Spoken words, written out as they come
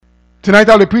Tonight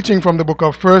I'll be preaching from the book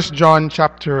of 1 John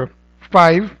chapter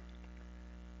 5.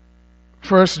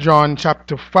 1 John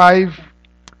chapter 5.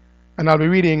 And I'll be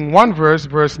reading one verse,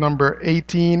 verse number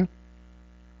 18.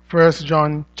 1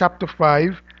 John chapter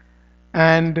 5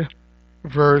 and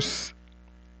verse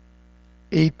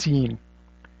 18.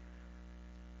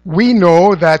 We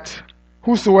know that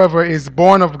whosoever is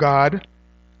born of God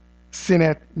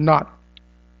sinneth not.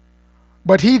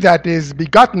 But he that is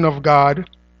begotten of God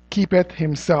keepeth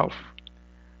himself,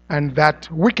 and that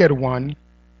wicked one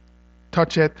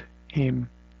toucheth him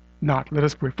not. Let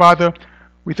us pray. Father,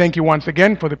 we thank you once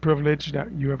again for the privilege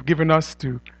that you have given us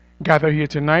to gather here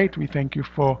tonight. We thank you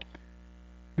for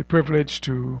the privilege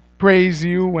to praise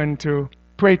you and to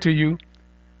pray to you.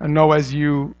 And now as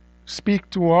you speak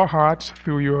to our hearts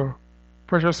through your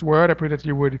precious word, I pray that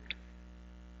you would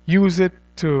use it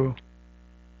to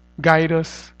guide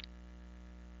us,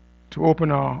 to open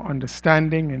our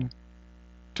understanding, and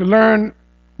to learn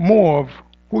more of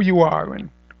who you are and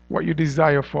what you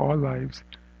desire for our lives.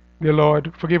 Dear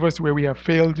Lord, forgive us where we have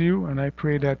failed you, and I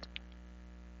pray that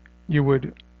you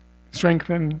would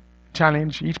strengthen,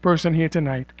 challenge each person here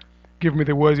tonight. Give me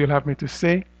the words you'll have me to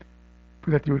say.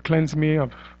 Pray that you would cleanse me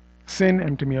of sin,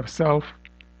 empty me of self,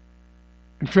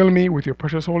 and fill me with your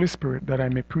precious Holy Spirit, that I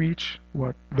may preach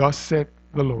what thus saith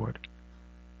the Lord.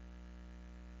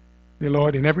 Dear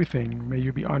Lord, in everything may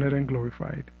you be honored and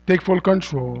glorified. Take full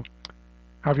control.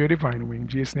 Have your divine way. In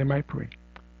Jesus' name I pray.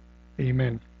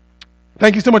 Amen.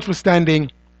 Thank you so much for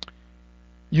standing.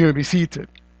 You may be seated.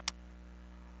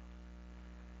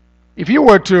 If you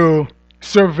were to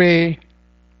survey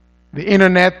the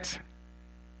internet,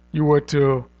 you were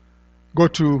to go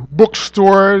to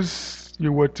bookstores,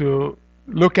 you were to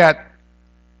look at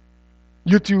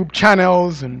YouTube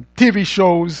channels and TV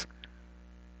shows,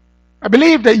 I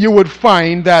believe that you would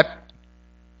find that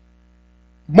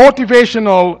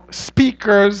motivational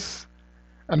speakers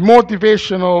and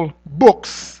motivational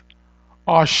books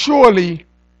are surely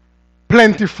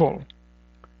plentiful.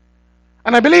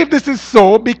 And I believe this is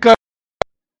so because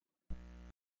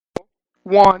people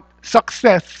want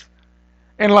success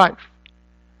in life.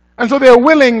 And so they're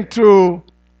willing to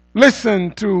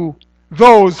listen to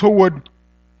those who would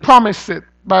promise it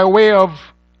by way of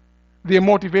their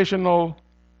motivational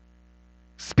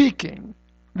speaking,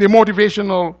 their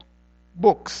motivational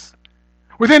books.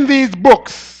 Within these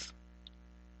books,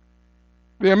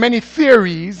 there are many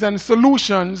theories and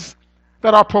solutions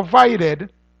that are provided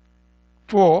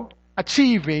for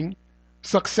achieving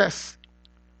success.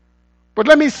 But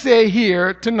let me say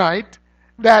here tonight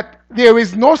that there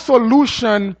is no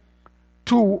solution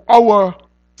to our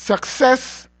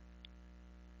success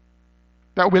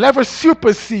that will ever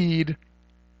supersede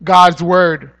God's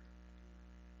Word.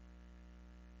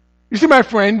 You see, my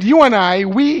friend, you and I,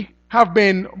 we have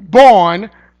been born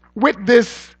with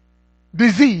this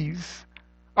disease,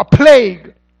 a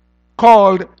plague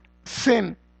called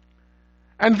sin.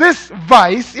 And this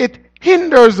vice, it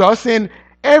hinders us in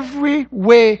every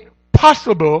way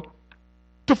possible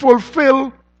to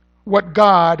fulfill what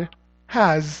God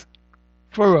has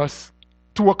for us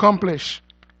to accomplish.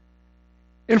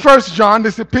 In 1 John,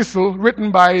 this epistle written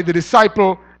by the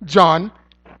disciple John,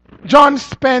 John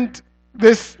spent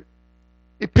this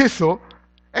epistle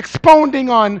expounding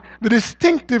on the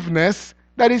distinctiveness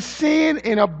that is seen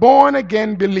in a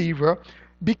born-again believer,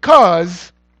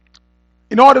 because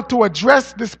in order to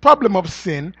address this problem of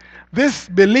sin, this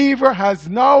believer has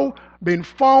now been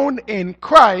found in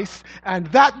Christ, and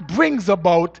that brings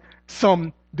about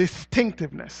some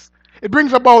distinctiveness. It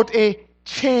brings about a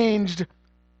changed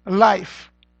life.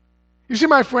 You see,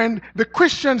 my friend, the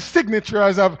Christian signature,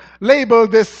 as I've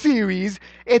labeled this series,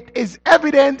 it is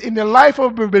evident in the life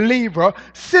of a believer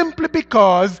simply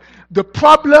because the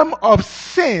problem of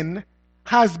sin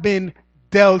has been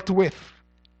dealt with.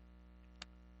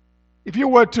 If you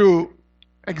were to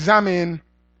examine,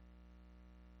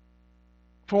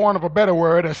 for want of a better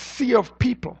word, a sea of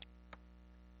people,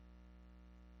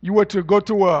 you were to go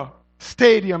to a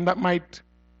stadium that might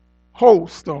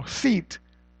host or seat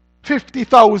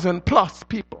 50,000 plus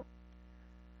people,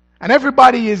 and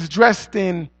everybody is dressed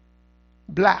in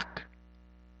black,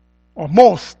 or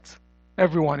most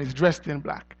everyone is dressed in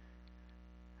black,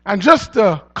 and just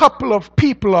a couple of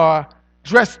people are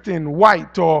dressed in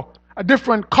white or a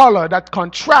different color that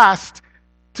contrasts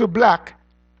to black,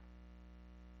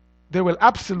 they will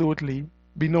absolutely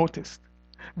be noticed.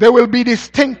 They will be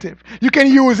distinctive. You can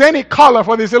use any color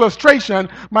for this illustration.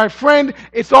 My friend,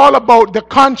 it's all about the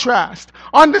contrast.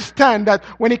 Understand that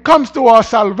when it comes to our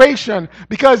salvation,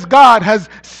 because God has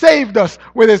saved us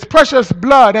with His precious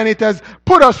blood and it has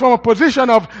put us from a position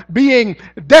of being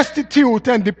destitute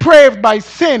and depraved by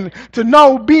sin to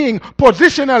now being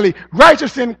positionally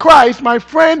righteous in Christ, my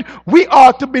friend, we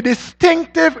ought to be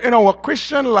distinctive in our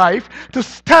Christian life to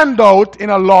stand out in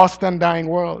a lost and dying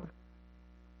world.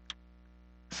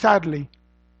 Sadly,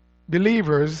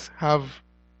 believers have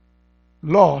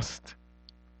lost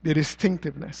their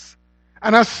distinctiveness.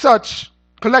 And as such,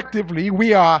 collectively,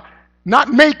 we are not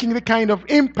making the kind of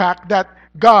impact that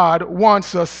God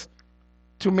wants us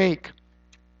to make.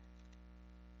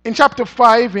 In chapter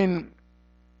 5, in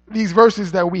these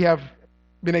verses that we have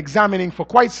been examining for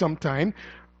quite some time,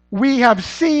 we have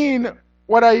seen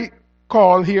what I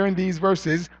call here in these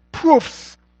verses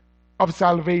proofs of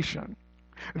salvation.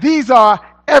 These are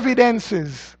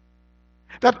evidences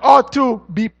that ought to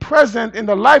be present in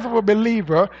the life of a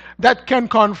believer that can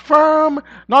confirm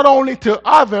not only to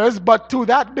others but to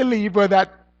that believer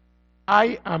that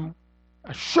I am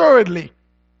assuredly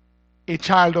a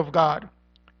child of God.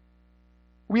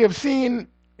 We have seen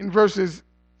in verses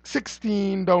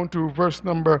 16 down to verse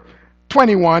number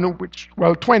 21,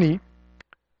 20,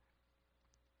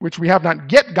 which we have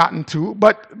not yet gotten to,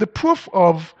 but the proof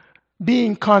of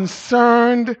being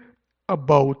concerned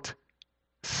about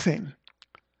sin.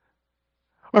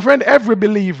 My friend, every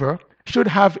believer should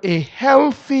have a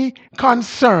healthy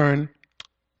concern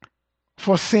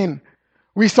for sin.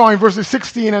 We saw in verses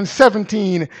 16 and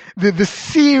 17 the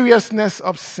seriousness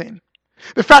of sin.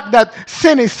 The fact that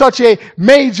sin is such a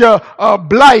major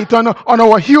blight on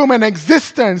our human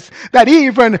existence that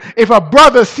even if a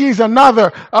brother sees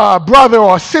another brother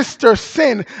or sister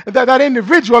sin, that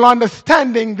individual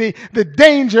understanding the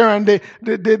danger and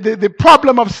the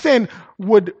problem of sin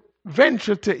would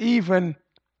venture to even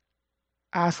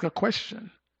ask a question.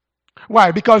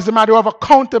 Why? Because the matter of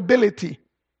accountability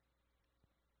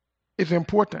is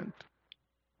important.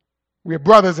 We are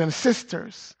brothers and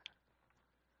sisters.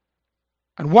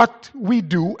 And what we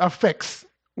do affects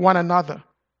one another.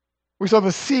 We saw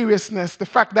the seriousness, the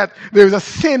fact that there is a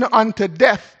sin unto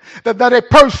death, that a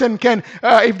person can,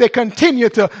 if they continue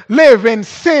to live in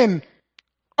sin,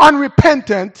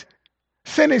 unrepentant,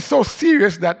 sin is so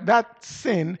serious that that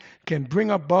sin can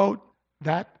bring about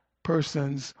that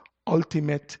person's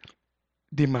ultimate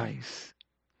demise.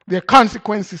 There are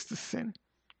consequences to sin.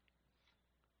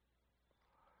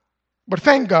 But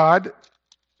thank God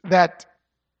that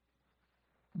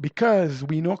because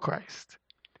we know Christ,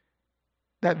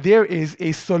 that there is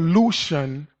a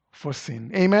solution for sin.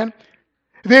 Amen?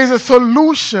 There is a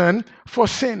solution for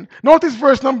sin. Notice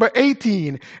verse number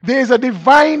 18. There is a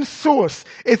divine source.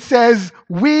 It says,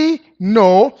 we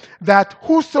know that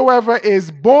whosoever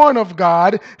is born of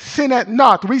God sinneth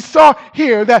not. We saw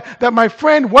here that my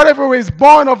friend, whatever is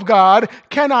born of God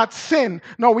cannot sin.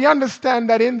 Now we understand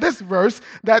that in this verse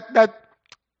that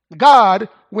God,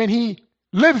 when He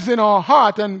lives in our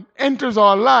heart and enters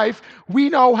our life, we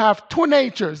now have two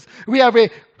natures. We have a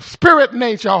spirit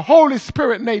nature, a Holy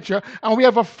Spirit nature, and we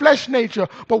have a flesh nature.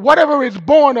 But whatever is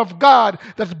born of God,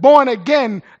 that's born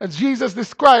again, as Jesus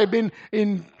described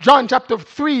in John chapter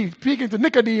 3, speaking to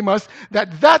Nicodemus,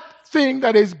 that thing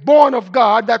that is born of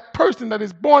God, that person that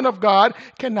is born of God,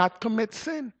 cannot commit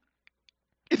sin.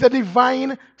 It's a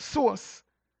divine source.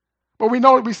 But we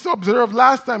observed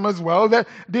last time as well that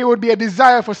there would be a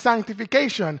desire for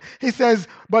sanctification. He says,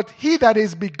 but he that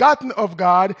is begotten of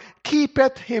God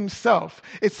keepeth himself.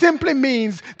 It simply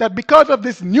means that because of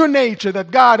this new nature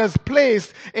that God has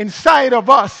placed inside of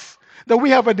us, that we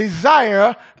have a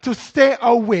desire to stay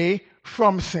away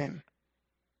from sin.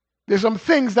 There's some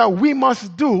things that we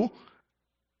must do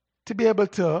to be able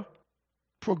to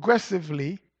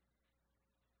progressively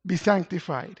be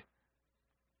sanctified.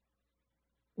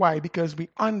 Why? Because we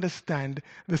understand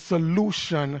the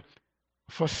solution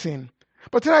for sin.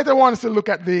 But tonight I want us to look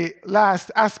at the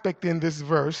last aspect in this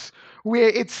verse where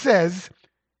it says,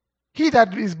 he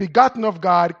that is begotten of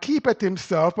God keepeth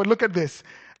himself, but look at this,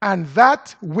 and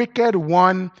that wicked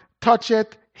one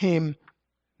toucheth him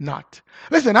not.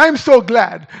 Listen, I'm so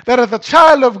glad that as a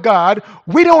child of God,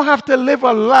 we don't have to live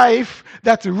a life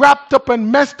that's wrapped up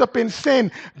and messed up in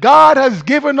sin. God has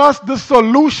given us the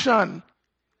solution.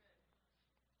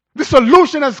 The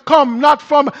solution has come not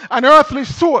from an earthly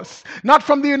source, not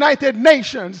from the United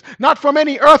Nations, not from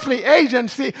any earthly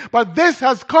agency, but this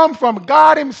has come from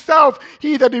God Himself.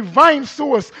 He, the divine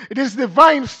source. It is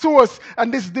divine source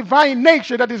and this divine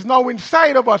nature that is now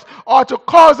inside of us ought to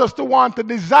cause us to want to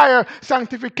desire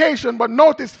sanctification. But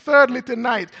notice, thirdly,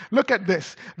 tonight, look at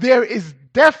this. There is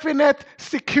definite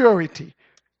security.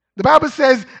 The Bible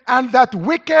says, and that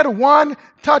wicked one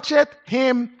toucheth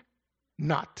him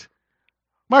not.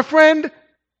 My friend,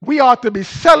 we ought to be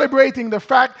celebrating the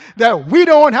fact that we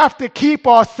don't have to keep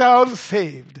ourselves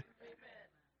saved.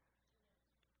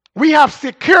 We have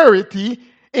security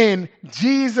in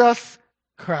Jesus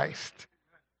Christ.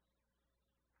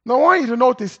 Now, I want you to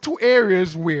notice two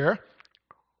areas where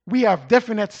we have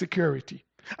definite security.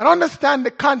 And understand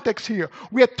the context here.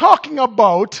 We are talking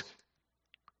about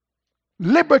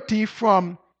liberty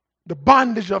from the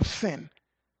bondage of sin.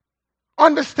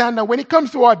 Understand that when it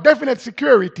comes to our definite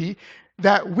security,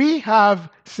 that we have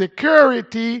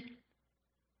security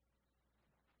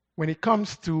when it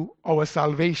comes to our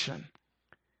salvation.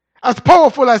 As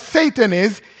powerful as Satan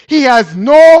is, he has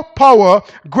no power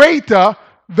greater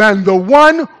than the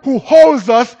one who holds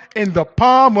us in the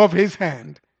palm of his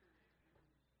hand.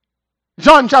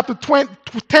 John chapter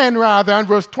 10 and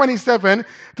verse 27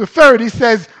 to 30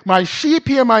 says, my sheep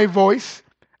hear my voice,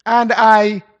 and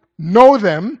I know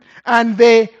them, and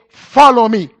they follow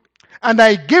me. And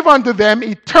I give unto them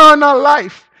eternal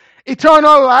life.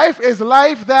 Eternal life is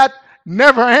life that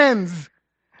never ends.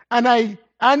 And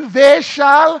they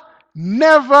shall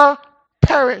never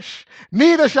perish.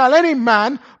 Neither shall any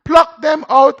man pluck them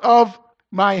out of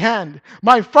my hand.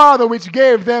 My Father which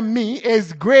gave them me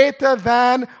is greater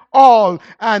than all,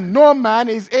 and no man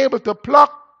is able to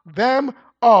pluck them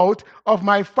out of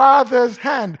my Father's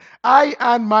hand. I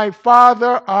and my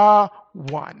Father are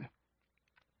one.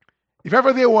 If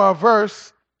ever there were a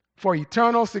verse for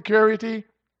eternal security,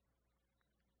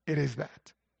 it is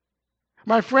that.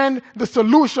 My friend, the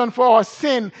solution for our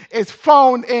sin is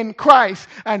found in Christ.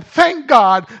 And thank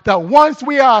God that once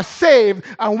we are saved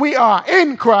and we are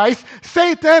in Christ,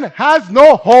 Satan has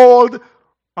no hold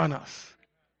on us.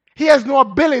 He has no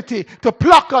ability to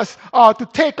pluck us or to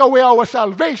take away our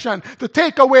salvation, to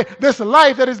take away this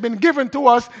life that has been given to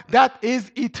us that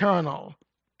is eternal.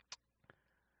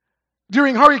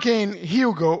 During Hurricane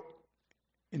Hugo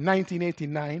in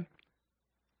 1989,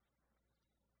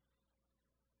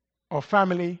 our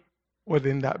family was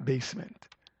in that basement.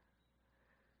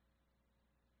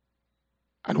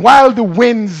 And while the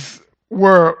winds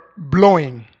were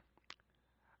blowing,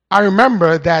 I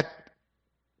remember that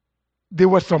there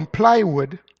was some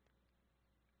plywood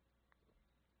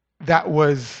that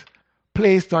was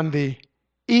placed on the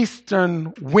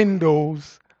eastern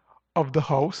windows of the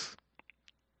house.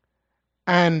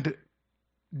 And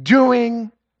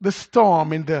during the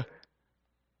storm, in the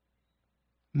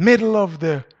middle of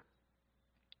the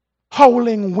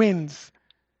howling winds,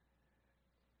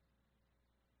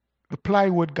 the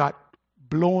plywood got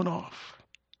blown off.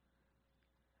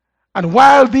 And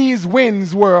while these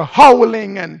winds were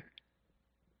howling and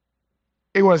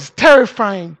it was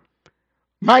terrifying,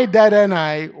 my dad and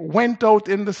I went out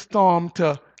in the storm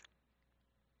to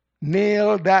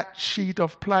nail that sheet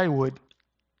of plywood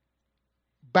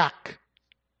back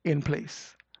in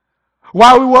place.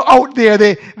 While we were out there,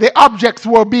 the objects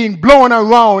were being blown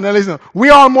around. And listen, we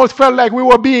almost felt like we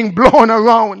were being blown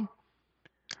around.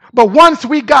 But once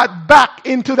we got back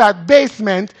into that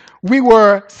basement, we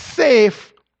were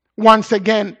safe once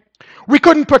again. We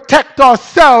couldn't protect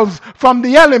ourselves from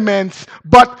the elements,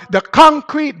 but the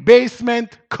concrete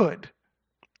basement could.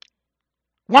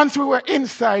 Once we were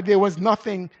inside, there was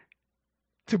nothing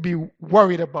to be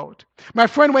worried about. My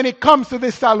friend, when it comes to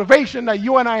this salvation that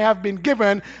you and I have been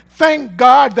given, thank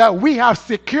God that we have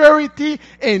security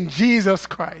in Jesus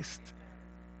Christ.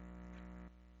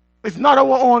 It's not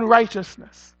our own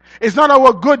righteousness. It's not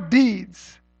our good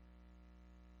deeds.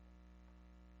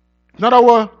 It's not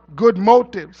our good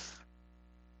motives.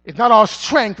 It's not our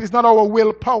strength. It's not our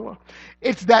willpower.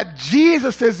 It's that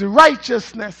Jesus'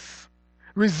 righteousness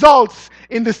results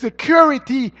in the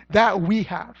security that we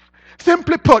have.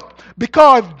 Simply put,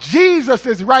 because Jesus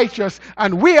is righteous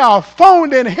and we are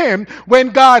found in him, when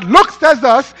God looks at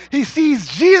us, he sees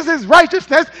Jesus'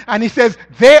 righteousness and he says,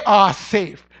 they are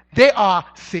safe. They are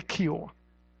secure.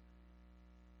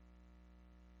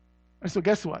 And so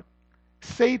guess what?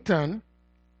 Satan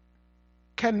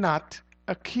cannot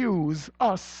accuse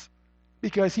us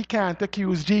because he can't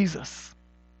accuse Jesus.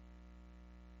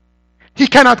 He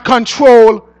cannot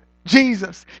control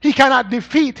Jesus. He cannot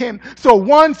defeat him. So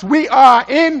once we are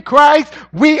in Christ,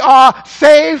 we are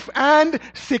safe and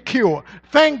secure.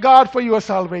 Thank God for your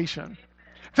salvation.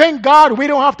 Thank God we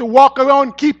don't have to walk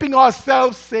around keeping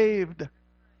ourselves saved. It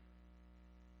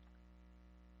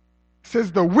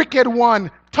says the wicked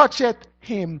one toucheth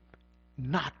him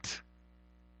not.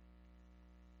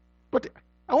 But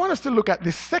I want us to look at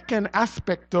the second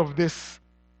aspect of this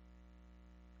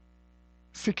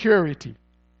security.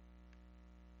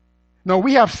 Now,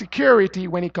 we have security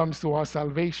when it comes to our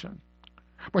salvation.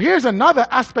 But here's another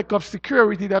aspect of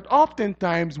security that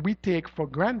oftentimes we take for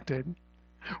granted.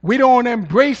 We don't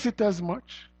embrace it as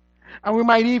much, and we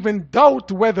might even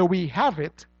doubt whether we have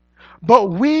it.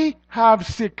 But we have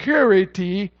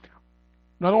security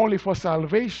not only for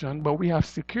salvation, but we have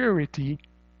security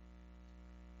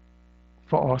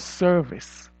for our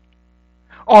service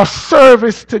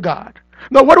to God.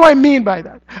 Now, what do I mean by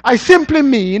that? I simply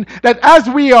mean that as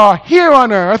we are here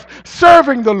on earth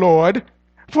serving the Lord,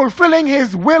 fulfilling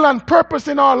His will and purpose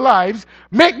in our lives,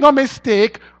 make no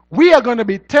mistake, we are going to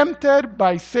be tempted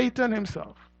by Satan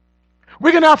himself.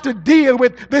 We're going to have to deal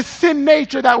with the sin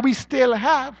nature that we still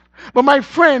have. But my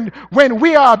friend, when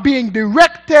we are being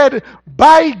directed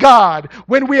by God,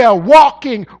 when we are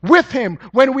walking with Him,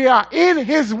 when we are in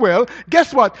His will,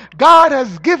 guess what? God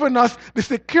has given us the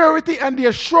security and the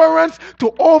assurance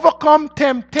to overcome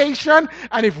temptation.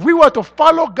 And if we were to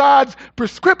follow God's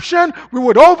prescription, we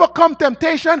would overcome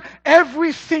temptation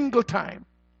every single time.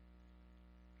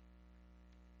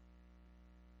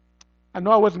 I know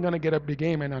I wasn't going to get a big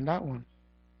amen on that one.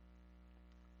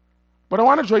 But I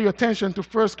want to draw your attention to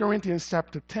 1 Corinthians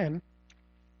chapter 10.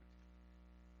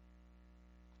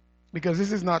 Because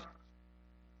this is not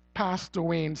Pastor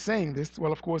Wayne saying this.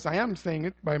 Well, of course, I am saying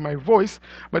it by my voice.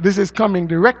 But this is coming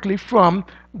directly from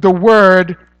the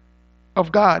Word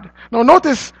of God. Now,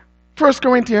 notice 1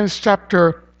 Corinthians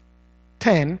chapter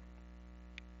 10.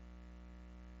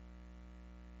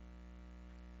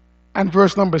 And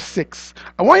verse number 6.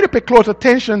 I want you to pay close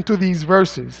attention to these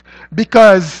verses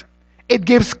because it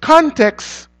gives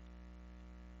context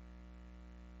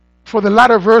for the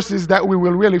latter verses that we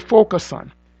will really focus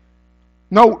on.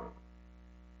 Now,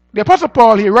 the Apostle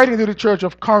Paul here, writing to the church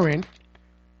of Corinth,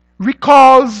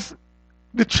 recalls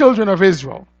the children of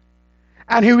Israel.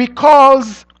 And he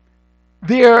recalls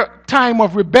their time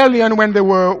of rebellion when they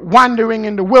were wandering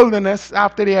in the wilderness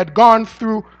after they had gone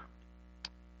through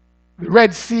the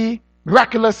Red Sea,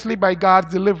 miraculously by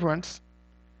God's deliverance.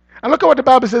 And look at what the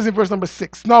Bible says in verse number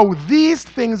 6. Now these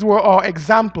things were our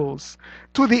examples,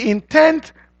 to the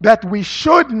intent that we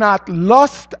should not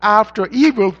lust after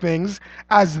evil things,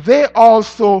 as they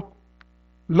also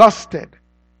lusted.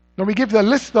 Now we give the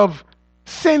list of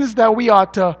sins that we are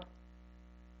to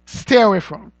stay away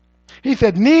from. He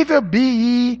said, neither be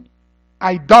ye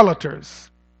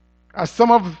idolaters, as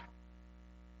some of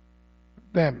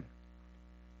them.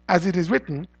 As it is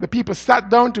written, the people sat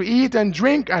down to eat and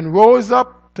drink and rose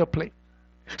up to play.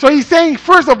 So he's saying,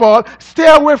 first of all, stay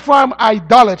away from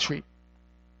idolatry.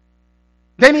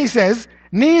 Then he says,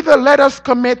 neither let us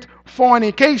commit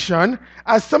fornication,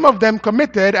 as some of them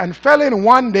committed and fell in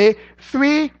one day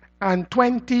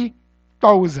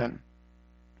 23,000.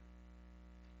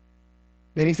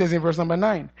 Then he says in verse number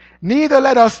 9, neither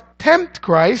let us tempt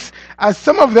Christ, as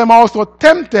some of them also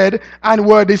tempted and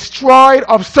were destroyed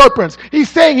of serpents. He's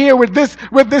saying here with this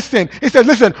sin, he says,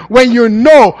 listen, when you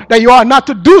know that you are not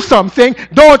to do something,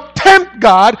 don't tempt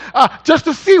God just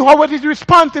to see what his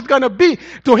response is going to be.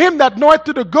 To him that knoweth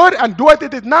to the good and doeth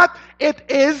it not, it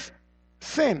is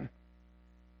sin.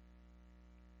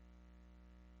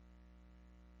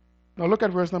 Now look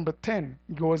at verse number 10.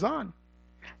 He goes on.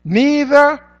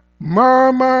 Neither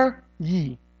murmur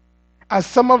ye, as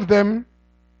some of them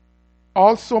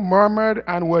also murmured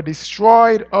and were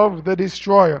destroyed of the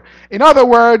destroyer. In other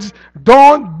words,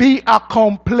 don't be a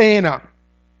complainer,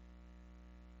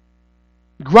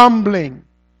 grumbling,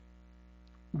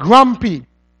 grumpy,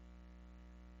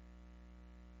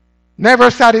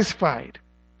 never satisfied.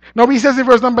 Now he says in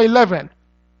verse number 11,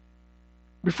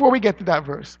 before we get to that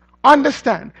verse,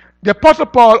 understand, the Apostle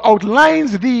Paul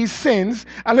outlines these sins,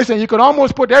 and listen, you can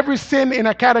almost put every sin in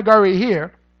a category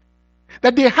here,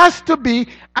 that there has to be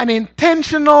an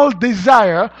intentional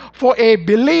desire for a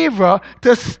believer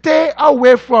to stay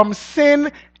away from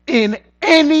sin in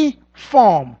any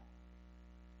form.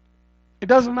 It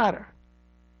doesn't matter.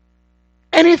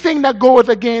 Anything that goes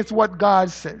against what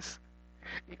God says.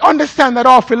 Understand that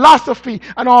our philosophy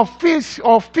and our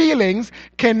feelings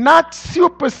cannot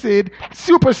supersede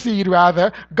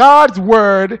God's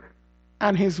word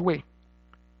and his way.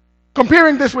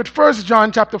 Comparing this with 1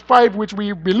 John chapter 5, which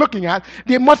we'll be looking at,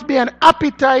 there must be an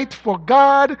appetite for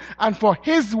God and for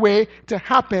His way to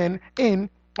happen in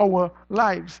our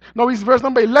lives. Now, it's verse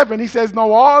number 11. He says,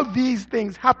 now all these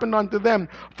things happen unto them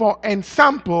for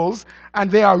ensamples, and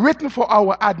they are written for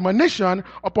our admonition,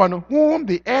 upon whom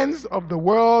the ends of the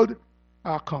world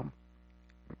are come.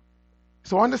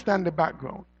 So understand the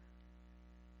background.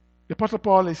 The Apostle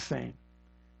Paul is saying,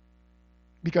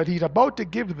 because he's about to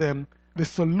give them the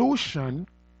solution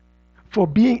for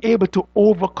being able to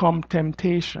overcome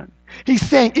temptation. He's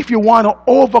saying if you want to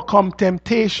overcome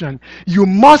temptation, you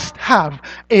must have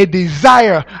a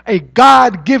desire, a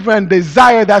God-given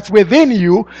desire that's within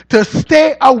you to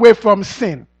stay away from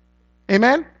sin.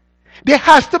 Amen? There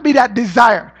has to be that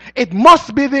desire. It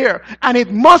must be there, and it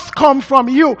must come from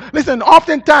you. Listen,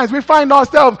 oftentimes we find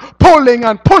ourselves pulling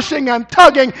and pushing and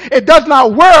tugging. It does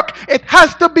not work. It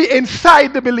has to be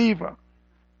inside the believer.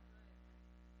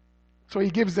 So he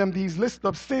gives them these lists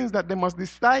of sins that they must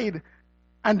decide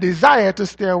and desire to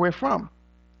stay away from.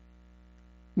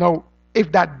 Now,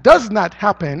 if that does not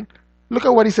happen, look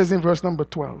at what he says in verse number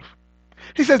 12.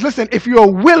 He says, listen, if you're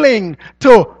willing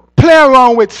to play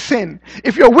around with sin,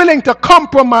 if you're willing to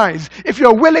compromise, if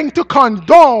you're willing to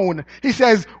condone, he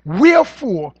says,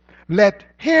 wherefore let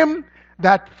him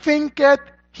that thinketh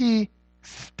he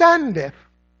standeth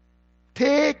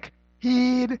take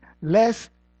heed lest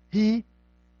he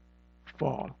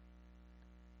fall.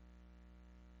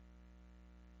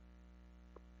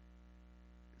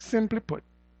 Simply put,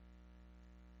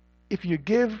 if you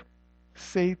give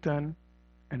Satan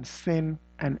and sin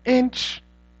an inch,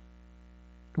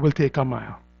 it will take a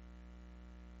mile.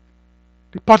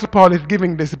 The Apostle Paul is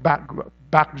giving this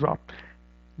backdrop.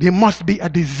 There must be a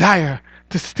desire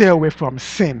to stay away from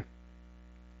sin.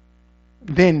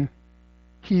 Then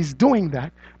he's doing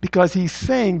that because he's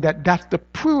saying that that's the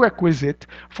prerequisite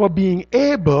for being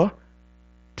able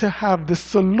to have the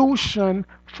solution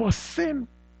for sin.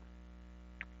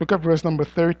 Look at verse number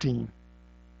 13.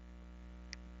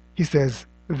 He says,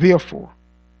 therefore,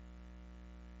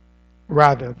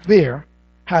 rather, there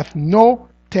hath no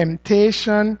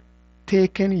temptation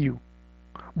taken you,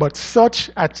 but such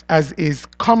as is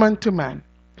common to man.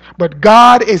 But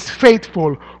God is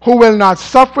faithful, who will not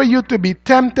suffer you to be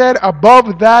tempted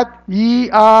above that ye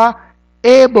are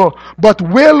able, but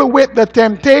will with the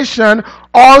temptation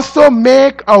also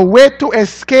make a way to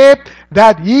escape,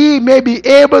 that ye may be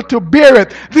able to bear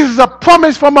it. This is a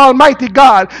promise from Almighty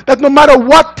God, that no matter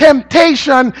what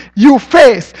temptation you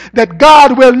face, that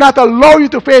God will not allow you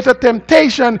to face a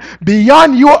temptation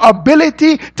beyond your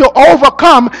ability to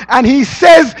overcome. And he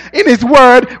says in his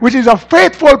word, which is a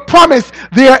faithful promise,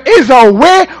 there is a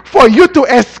way for you to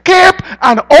escape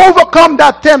and overcome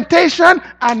that temptation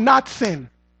and not sin.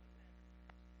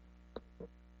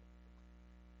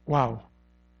 Wow.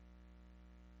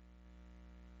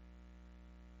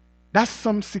 That's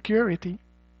some security.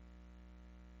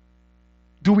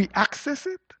 Do we access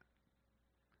it?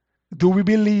 Do we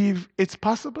believe it's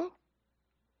possible?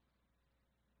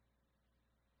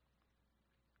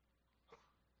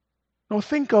 Now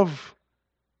think of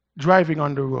driving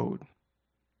on the road.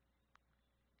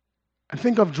 And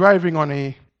think of driving on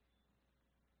a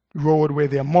road where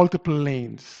there are multiple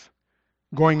lanes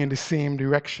going in the same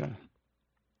direction.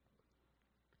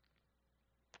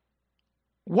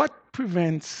 What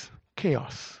prevents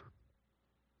chaos?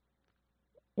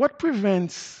 What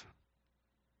prevents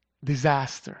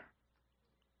disaster?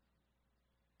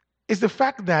 It's the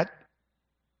fact that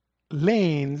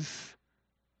lanes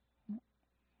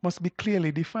must be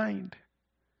clearly defined.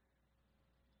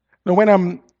 Now, when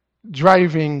I'm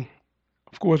driving,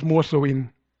 of course, more so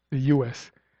in the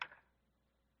US,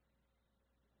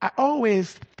 I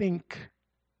always think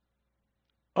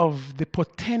of the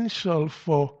potential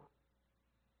for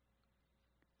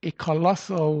a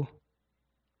colossal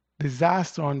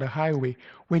disaster on the highway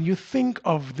when you think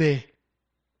of the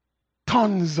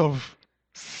tons of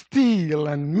steel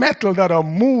and metal that are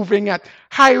moving at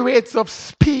high rates of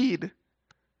speed.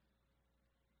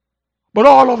 But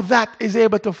all of that is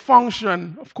able to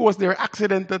function. Of course, there are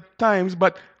accidents at times,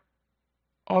 but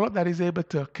all of that is able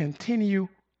to continue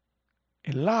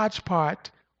in large part.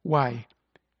 Why?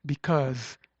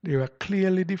 Because there are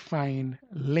clearly defined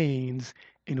lanes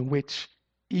in which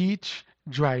each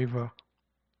driver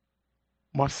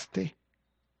must stay.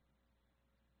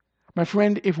 My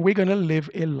friend, if we're going to live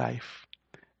a life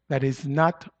that is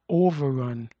not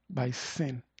overrun by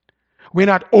sin, we're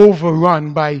not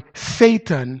overrun by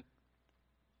Satan,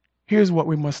 here's what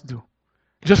we must do.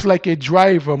 Just like a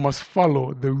driver must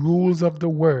follow the rules of the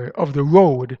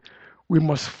road, we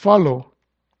must follow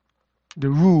the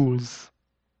rules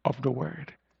of the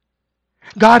word.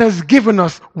 God has given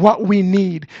us what we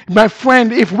need. My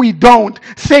friend, if we don't,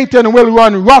 Satan will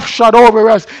run roughshod over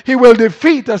us. He will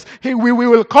defeat us. We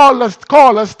will cause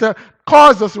us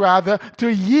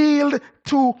to yield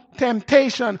to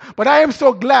temptation. But I am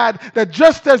so glad that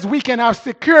just as we can have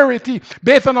security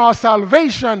based on our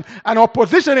salvation and our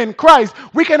position in Christ,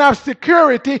 we can have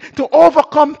security to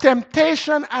overcome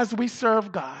temptation as we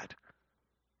serve God.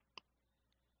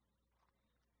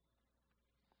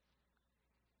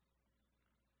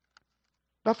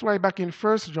 That's why back in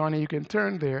 1 John, you can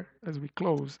turn there as we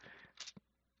close,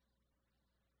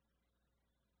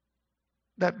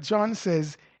 that John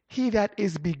says, he that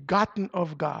is begotten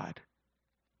of God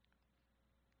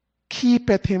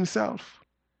keepeth himself.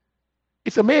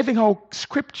 It's amazing how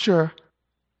Scripture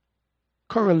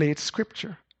correlates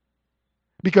Scripture.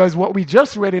 Because what we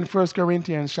just read in 1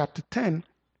 Corinthians chapter 10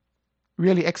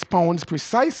 really expounds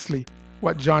precisely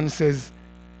what John says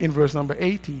in verse number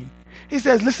 18. He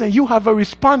says, listen, you have a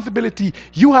responsibility.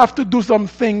 You have to do some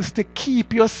things to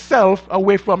keep yourself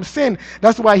away from sin.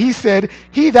 That's why he said,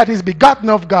 he that is begotten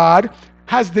of God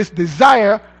has this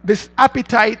desire, this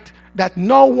appetite that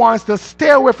now wants to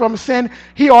stay away from sin.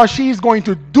 He or she is going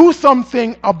to do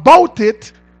something about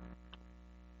it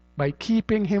by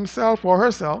keeping himself or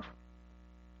herself,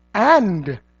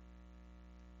 and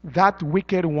that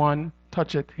wicked one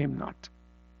toucheth him not.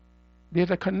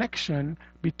 There's a connection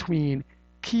between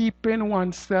keeping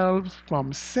oneself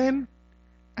from sin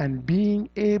and being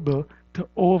able to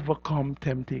overcome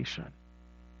temptation.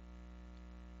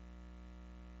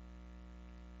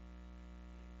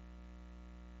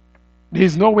 There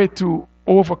is no way to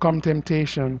overcome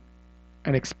temptation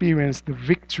and experience the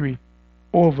victory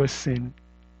over sin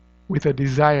with a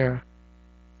desire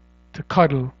to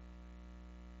cuddle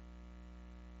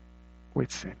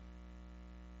with sin.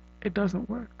 It doesn't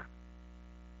work.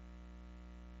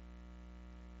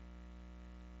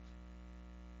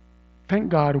 Thank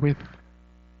God, with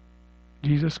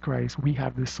Jesus Christ, we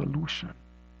have the solution.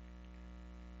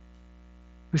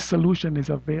 The solution is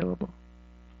available.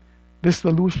 This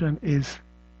solution is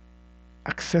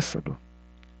accessible.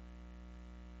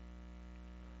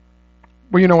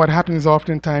 But you know what happens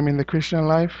oftentimes in the Christian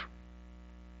life?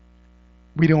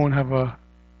 We don't have a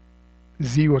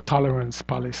zero tolerance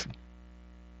policy.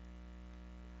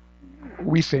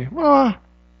 We say, well,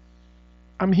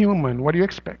 I'm human. What do you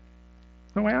expect?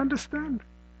 No, I understand.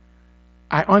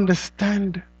 I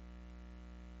understand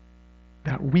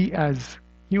that we as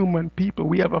human people,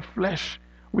 we have a flesh.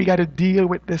 We got to deal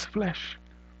with this flesh.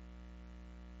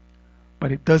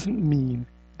 But it doesn't mean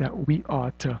that we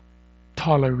ought to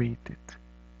tolerate it.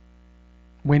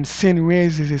 When sin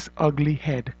raises its ugly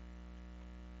head,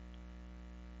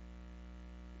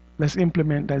 let's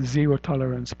implement that zero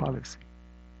tolerance policy.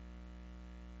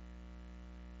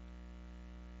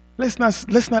 Let's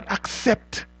not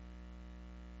accept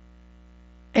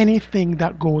anything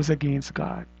that goes against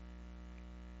God.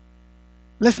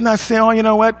 Let's not say, oh, you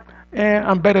know what?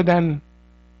 I'm better than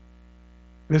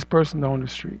this person down the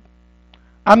street.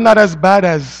 I'm not as bad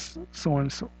as so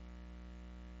and so.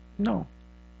 No.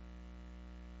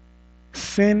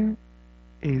 Sin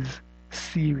is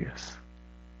serious.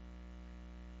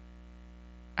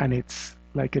 And it's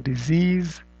like a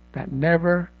disease that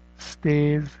never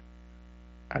stays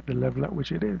at the level at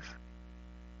which it is.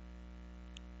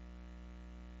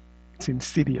 It's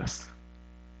insidious.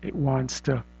 It wants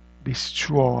to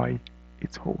destroy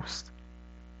its host.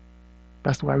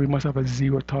 That's why we must have a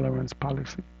zero tolerance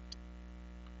policy.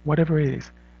 Whatever it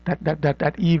is,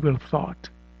 that evil thought,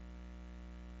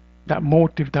 that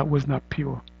motive that was not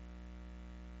pure,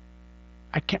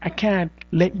 I can't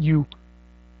let you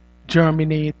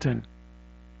germinate and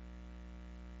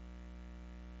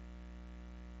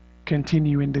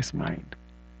continue in this mind.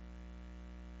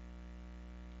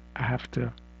 I have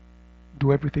to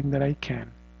do everything that I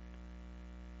can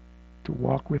to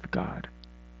walk with God,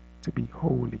 to be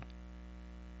holy,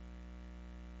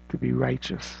 to be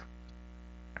righteous.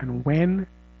 And when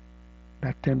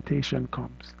that temptation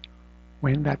comes,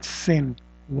 when that sin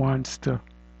wants to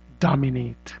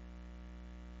dominate,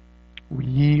 we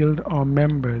yield our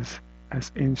members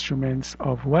as instruments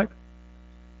of what?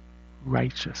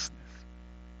 Righteousness.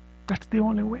 That's the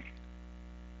only way.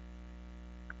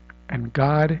 And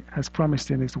God has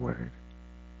promised in His Word,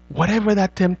 whatever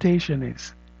that temptation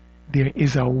is, there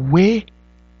is a way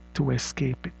to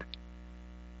escape it.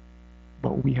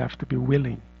 But we have to be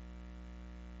willing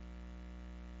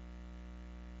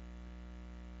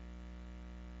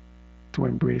to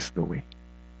embrace the way.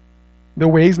 The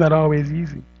way is not always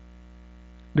easy.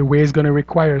 The way is going to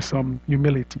require some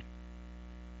humility.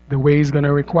 The way is going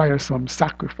to require some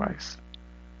sacrifice.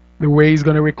 The way is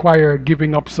going to require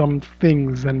giving up some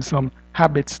things and some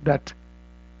habits that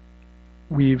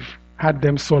we've had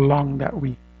them so long that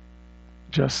we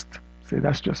just say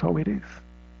that's just how it is.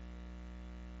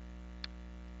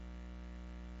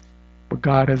 But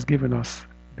God has given us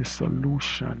the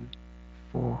solution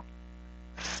for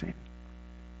sin.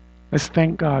 Let's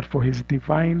thank God for His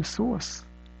divine source.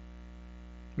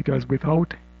 Because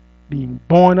without being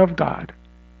born of God,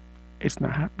 it's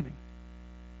not happening.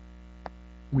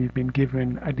 We've been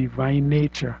given a divine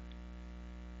nature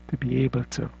to be able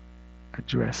to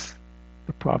address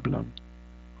the problem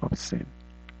of sin.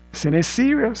 Sin is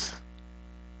serious.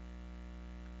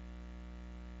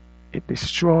 It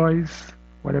destroys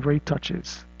whatever it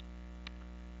touches.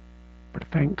 But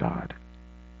thank God,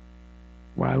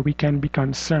 while we can be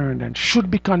concerned and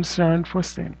should be concerned for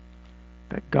sin,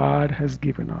 that God has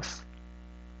given us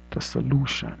the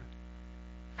solution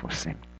for sin.